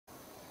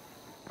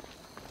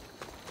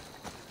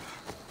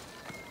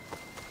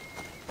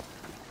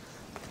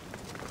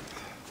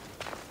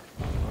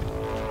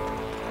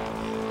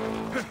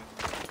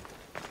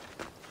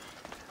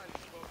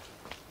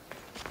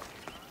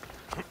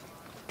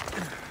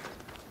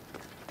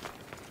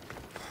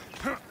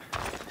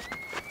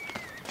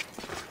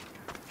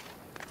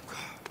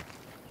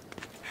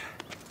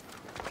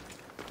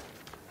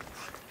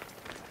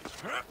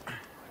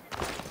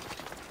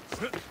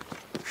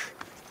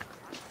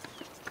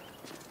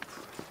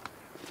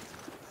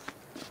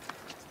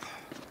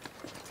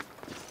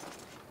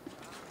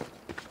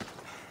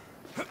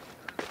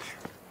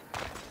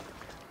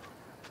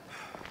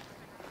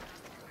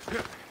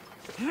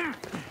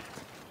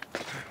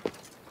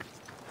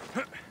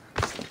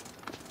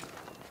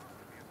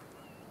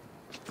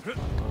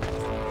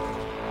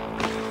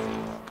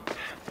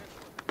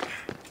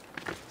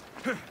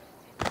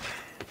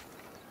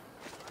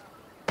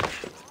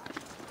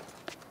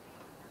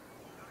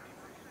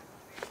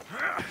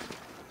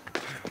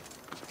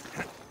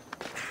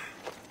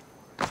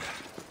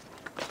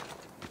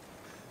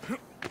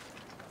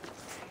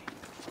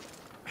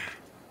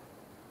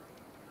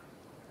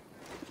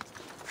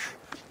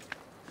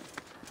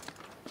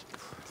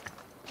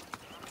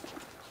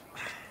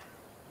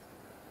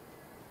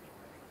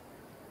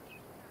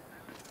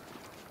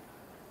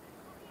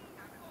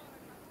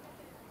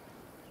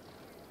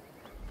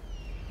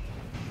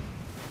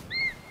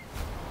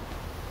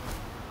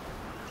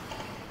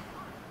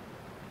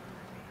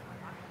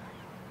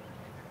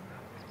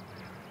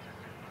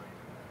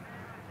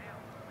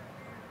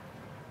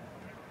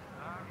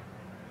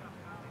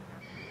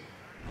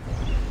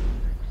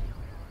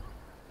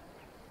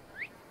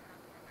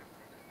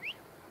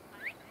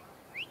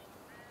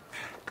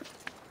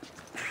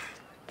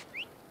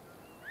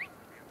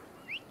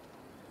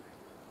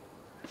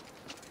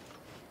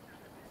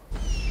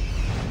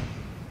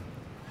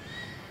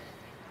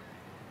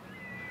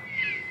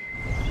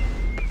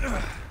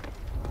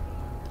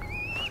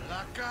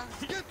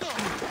Σκέτο!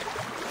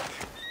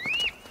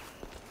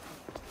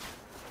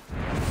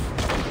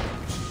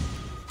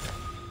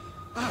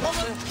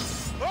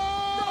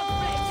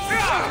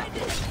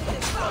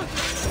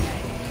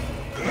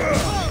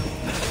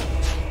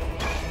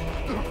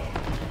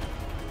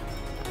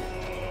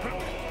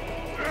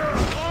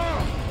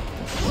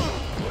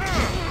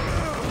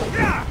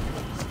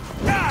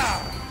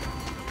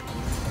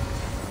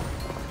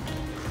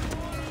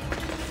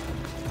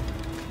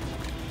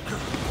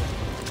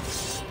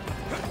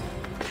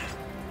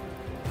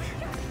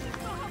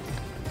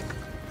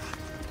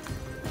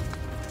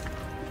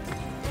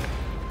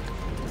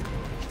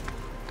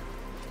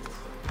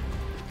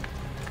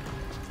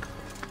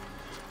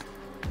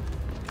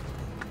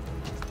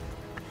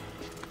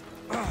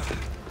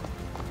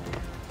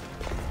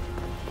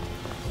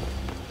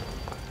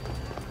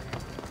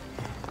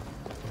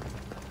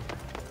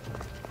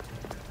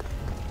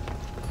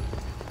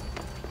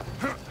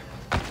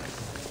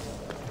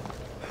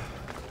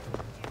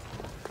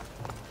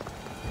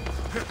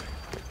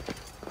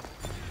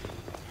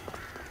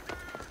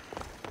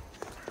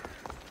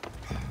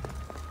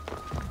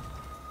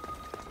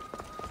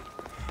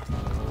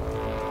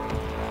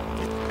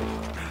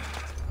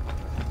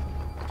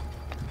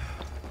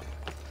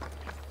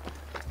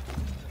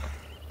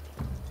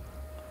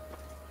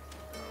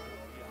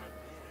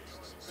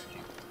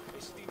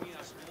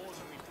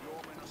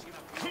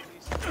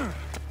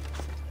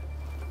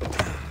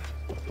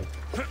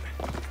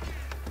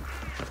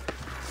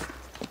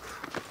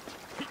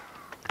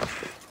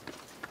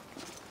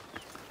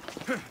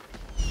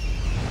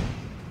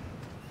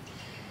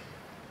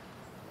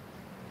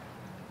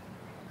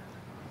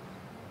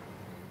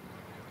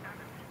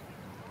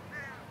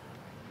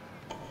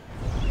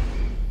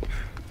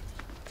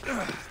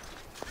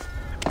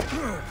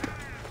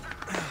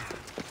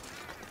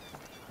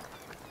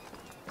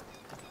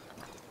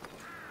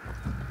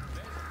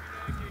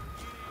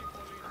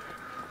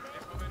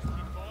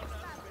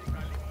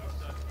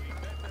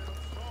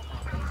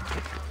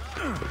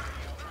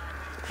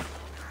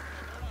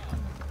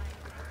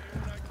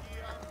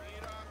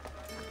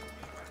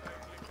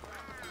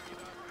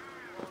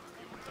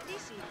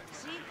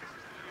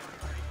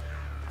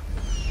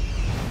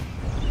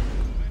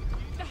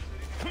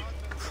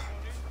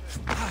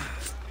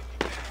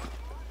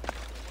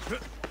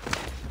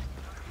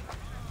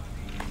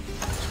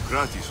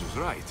 Gratis was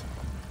right.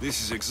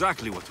 This is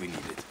exactly what we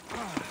needed.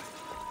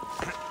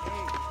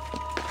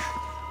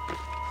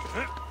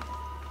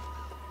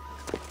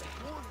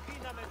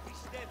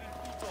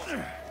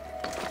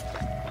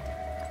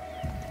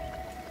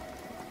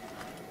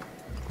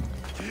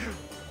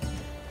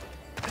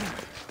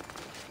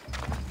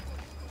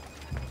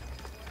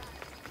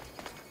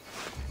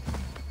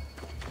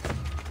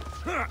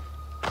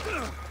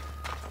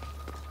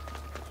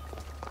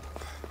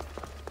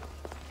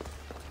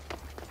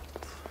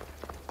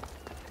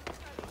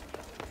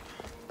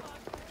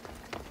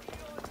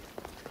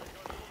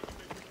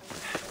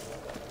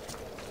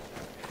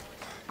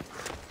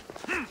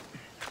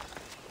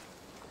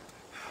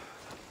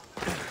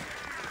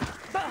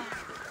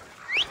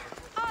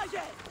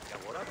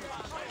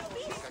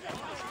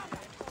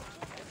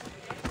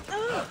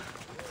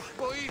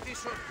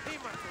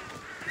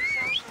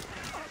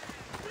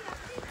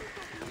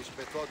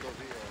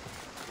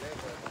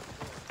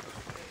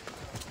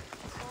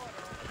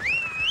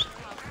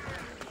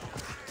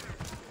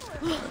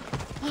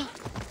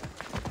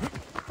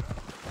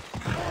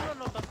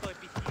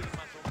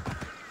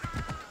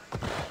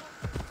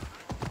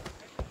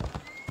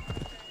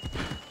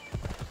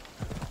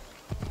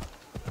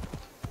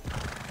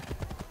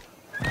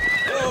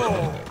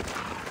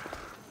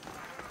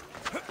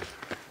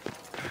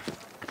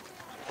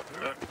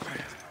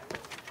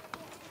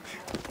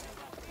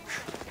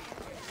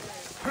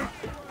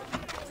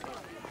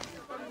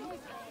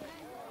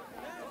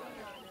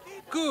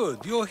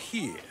 you're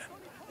here,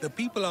 the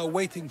people are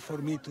waiting for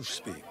me to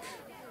speak.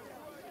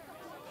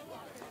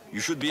 You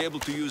should be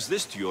able to use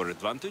this to your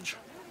advantage.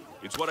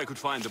 It's what I could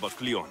find about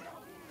Kleon.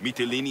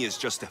 Mytilene is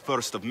just the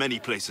first of many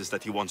places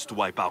that he wants to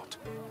wipe out.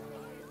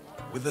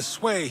 With the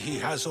sway he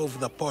has over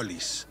the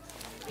police,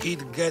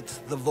 he'd get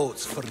the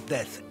votes for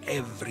death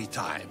every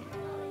time.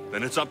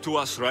 Then it's up to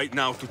us right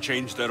now to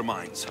change their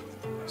minds.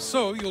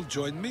 So you'll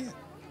join me?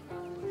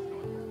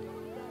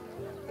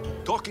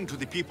 Talking to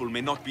the people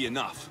may not be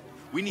enough.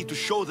 We need to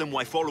show them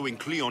why following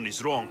Kleon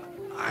is wrong.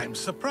 I'm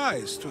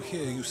surprised to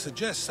hear you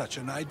suggest such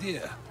an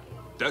idea.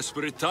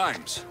 Desperate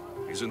times.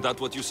 Isn't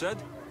that what you said?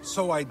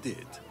 So I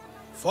did.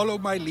 Follow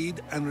my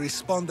lead and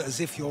respond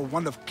as if you're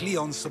one of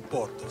Kleon's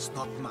supporters,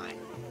 not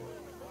mine.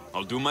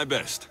 I'll do my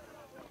best.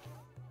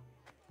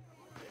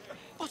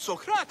 But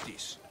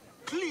Socrates,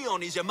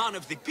 Kleon is a man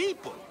of the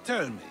people.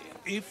 Tell me,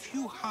 if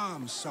you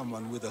harm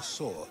someone with a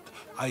sword,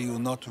 are you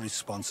not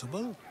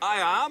responsible? I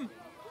am.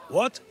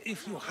 What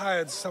if you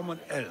hired someone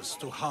else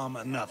to harm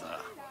another?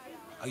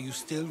 Are you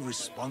still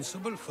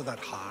responsible for that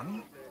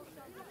harm?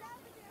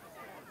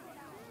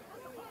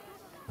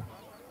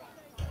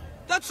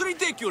 That's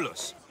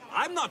ridiculous.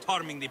 I'm not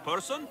harming the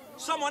person.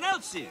 Someone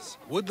else is.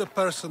 Would the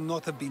person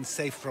not have been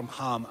safe from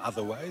harm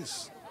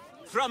otherwise?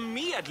 From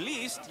me, at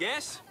least,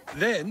 yes.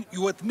 Then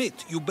you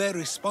admit you bear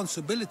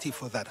responsibility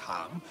for that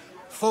harm,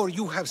 for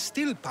you have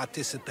still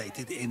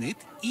participated in it,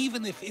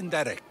 even if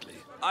indirectly.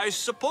 I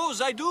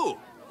suppose I do.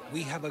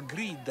 We have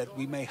agreed that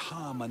we may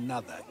harm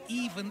another,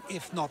 even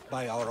if not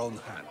by our own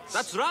hands.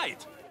 That's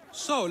right.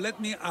 So let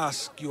me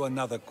ask you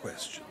another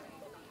question.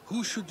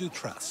 Who should you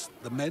trust,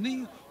 the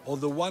many or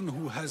the one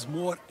who has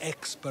more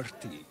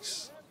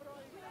expertise?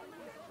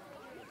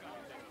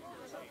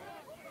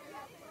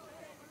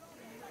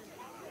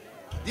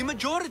 The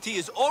majority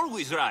is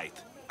always right.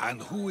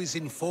 And who is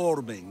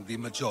informing the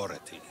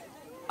majority?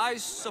 I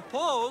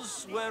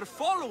suppose we're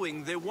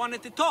following the one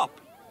at the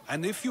top.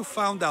 And if you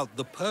found out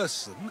the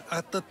person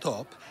at the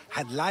top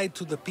had lied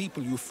to the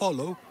people you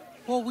follow,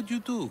 what would you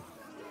do?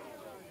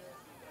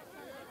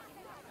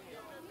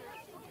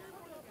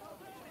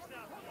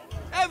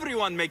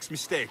 Everyone makes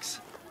mistakes.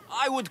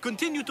 I would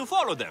continue to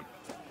follow them.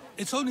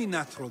 It's only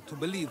natural to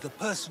believe the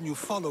person you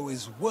follow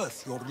is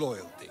worth your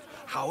loyalty.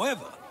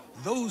 However,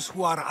 those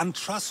who are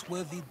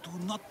untrustworthy do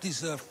not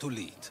deserve to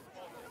lead.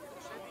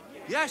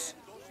 Yes,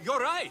 you're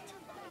right.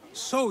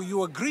 So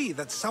you agree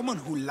that someone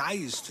who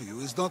lies to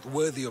you is not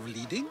worthy of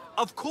leading?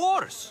 Of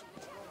course.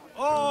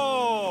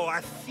 Oh,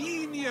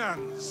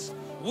 Athenians!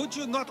 Would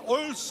you not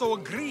also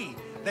agree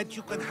that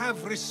you can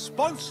have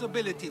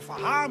responsibility for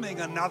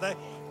harming another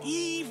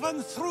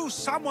even through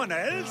someone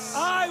else?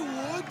 I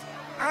would.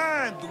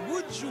 And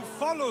would you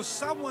follow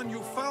someone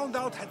you found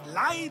out had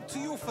lied to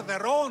you for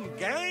their own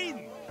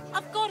gain?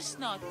 Of course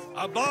not.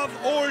 Above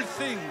all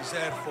things,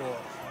 therefore,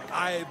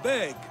 I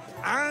beg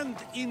and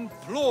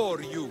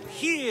implore you,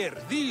 hear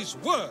these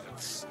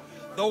words.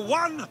 The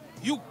one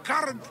you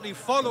currently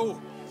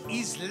follow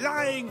is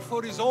lying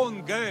for his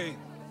own gain.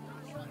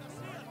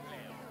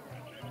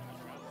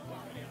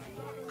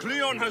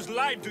 Kleon has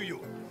lied to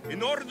you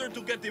in order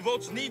to get the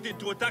votes needed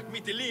to attack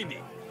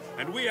Mytilene.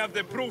 And we have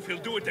the proof he'll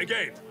do it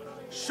again.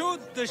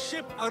 Should the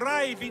ship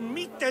arrive in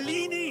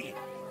Mytilene,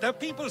 the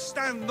people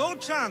stand no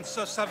chance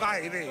of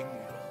surviving.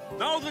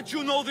 Now that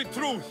you know the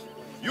truth,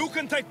 you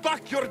can take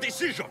back your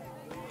decision.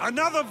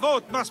 Another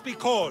vote must be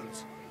called.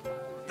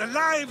 The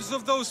lives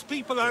of those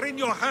people are in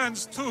your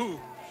hands too.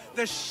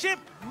 The ship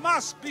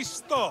must be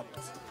stopped.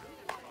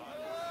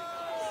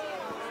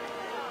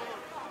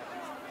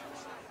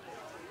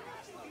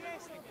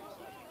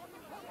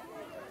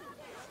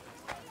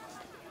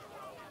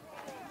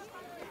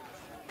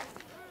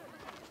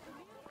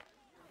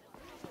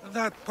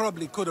 That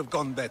probably could have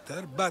gone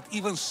better, but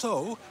even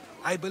so,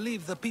 I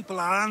believe the people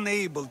are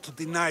unable to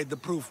deny the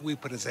proof we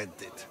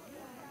presented.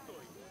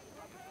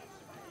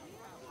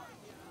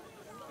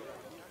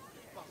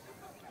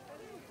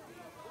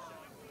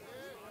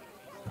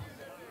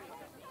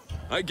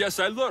 I guess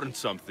I learned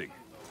something.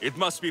 It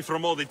must be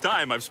from all the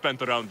time I've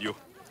spent around you.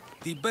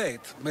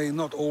 Debate may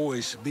not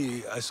always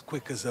be as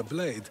quick as a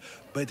blade,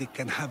 but it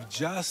can have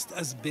just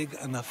as big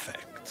an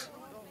effect.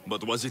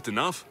 But was it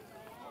enough?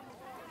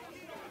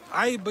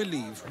 I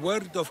believe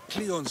word of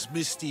Kleon's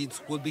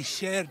misdeeds will be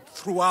shared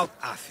throughout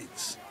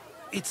Athens.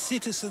 Its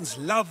citizens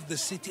love the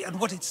city and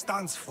what it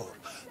stands for.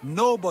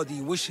 Nobody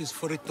wishes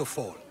for it to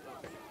fall.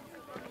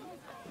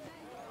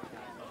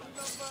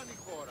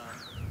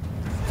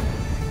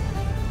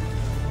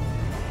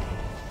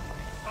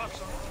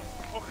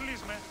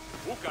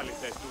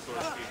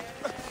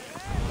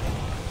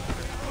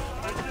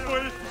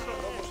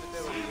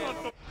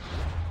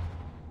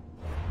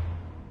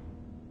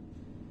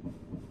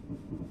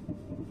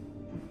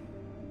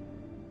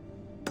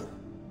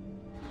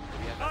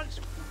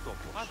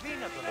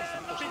 Αδύνατο να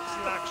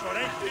ψάξω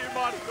ρε.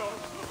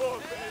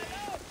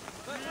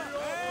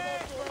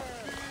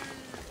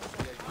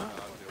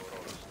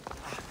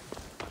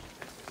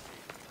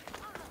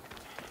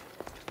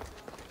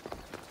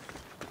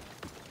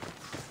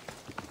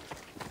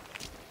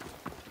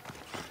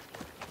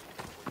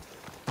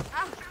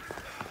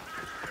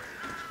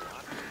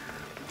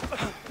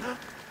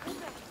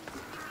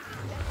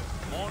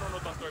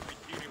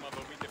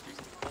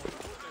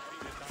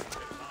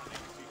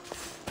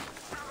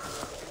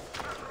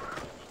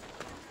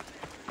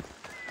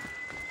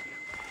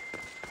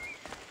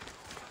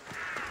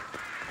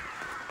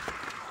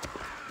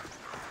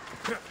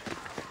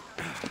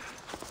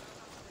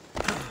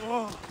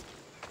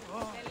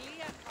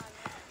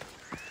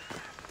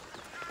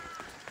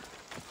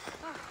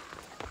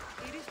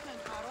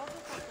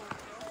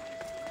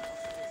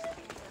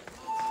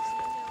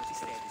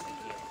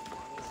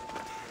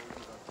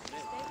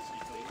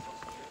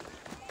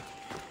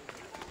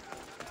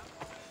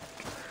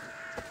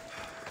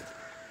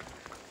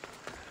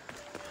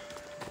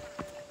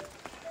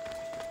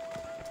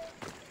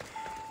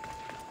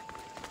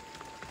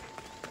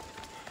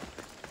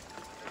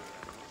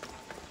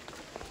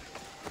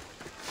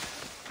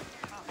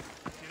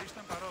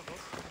 Κυρίσταν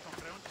παρόδος των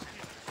χρεών της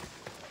Κίνας.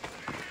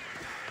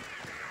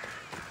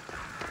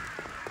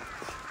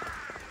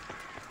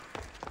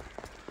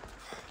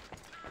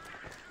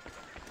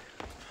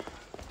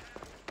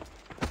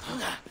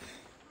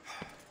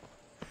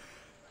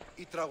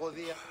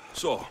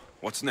 So,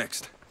 what's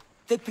next?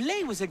 The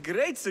play was a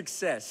great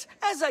success,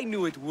 as I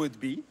knew it would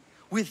be.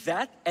 With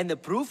that, and the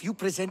proof you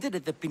presented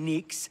at the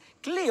Pnyx,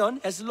 Kleon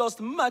has lost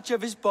much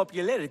of his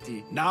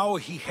popularity. Now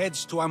he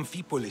heads to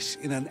Amphipolis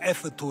in an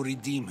effort to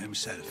redeem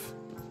himself.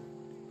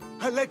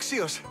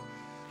 Alexios!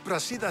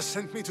 Brasidas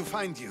sent me to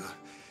find you.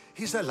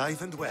 He's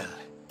alive and well.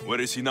 Where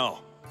is he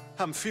now?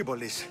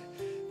 Amphipolis.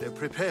 They're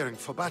preparing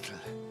for battle.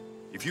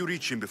 If you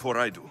reach him before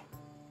I do,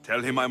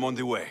 tell him I'm on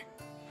the way.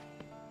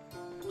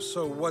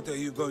 So what are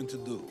you going to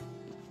do?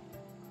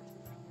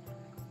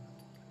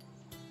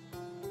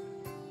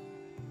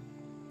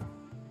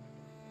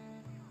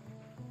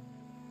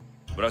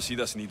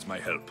 Brasidas needs my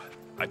help.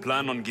 I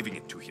plan on giving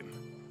it to him.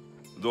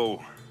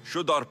 Though,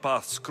 should our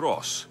paths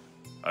cross,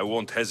 I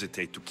won't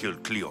hesitate to kill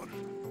Kleon.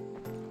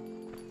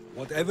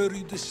 Whatever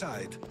you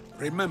decide,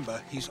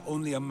 remember he's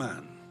only a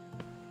man.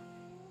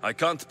 I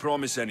can't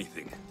promise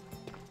anything.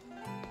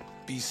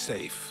 Be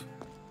safe.